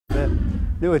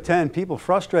New at 10, people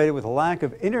frustrated with a lack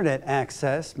of internet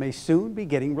access may soon be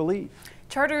getting relief.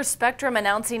 Charter Spectrum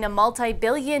announcing a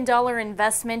multi-billion-dollar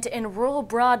investment in rural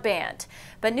broadband.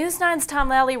 But News 9's Tom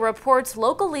Lally reports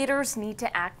local leaders need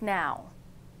to act now.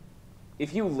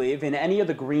 If you live in any of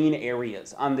the green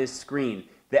areas on this screen,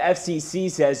 the FCC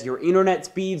says your internet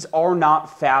speeds are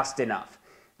not fast enough.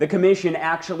 The commission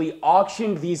actually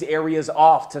auctioned these areas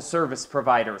off to service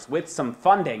providers with some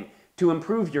funding to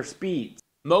improve your speeds.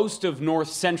 Most of north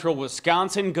central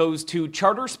Wisconsin goes to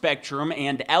Charter Spectrum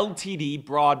and LTD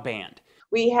broadband.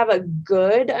 We have a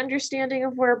good understanding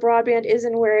of where broadband is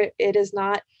and where it is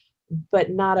not, but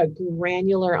not a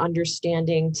granular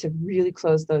understanding to really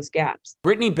close those gaps.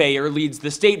 Brittany Bayer leads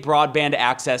the State Broadband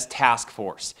Access Task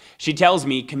Force. She tells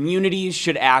me communities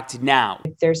should act now.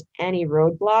 If there's any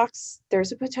roadblocks,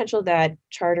 there's a potential that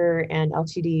Charter and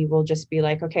LTD will just be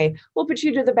like, okay, we'll put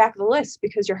you to the back of the list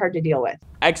because you're hard to deal with.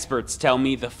 Experts tell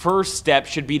me the first step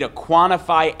should be to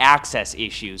quantify access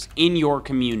issues in your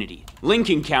community.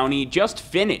 Lincoln County just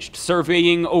finished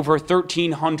surveying over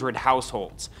 1,300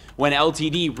 households. When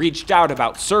LTD reached out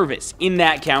about service in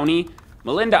that county,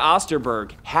 Melinda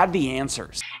Osterberg had the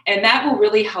answers. And that will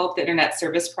really help the internet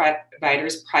service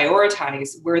providers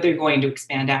prioritize where they're going to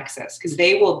expand access, because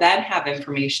they will then have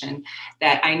information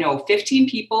that I know 15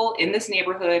 people in this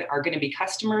neighborhood are going to be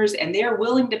customers and they are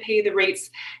willing to pay the rates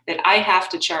that I have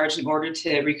to charge in order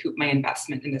to recoup my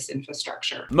investment in this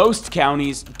infrastructure. Most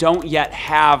counties don't yet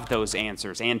have those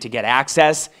answers, and to get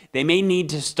access, they may need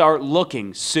to start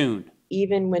looking soon.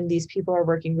 Even when these people are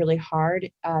working really hard,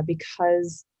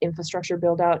 because infrastructure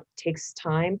build out takes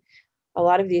time, a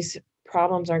lot of these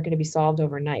problems aren't going to be solved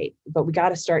overnight, but we got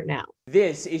to start now.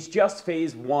 This is just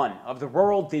phase 1 of the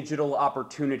Rural Digital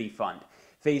Opportunity Fund.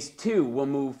 Phase 2 will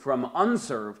move from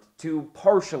unserved to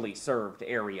partially served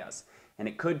areas, and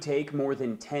it could take more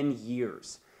than 10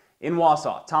 years. In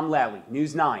Wausau, Tom Lally,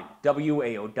 News 9,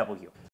 WAOW.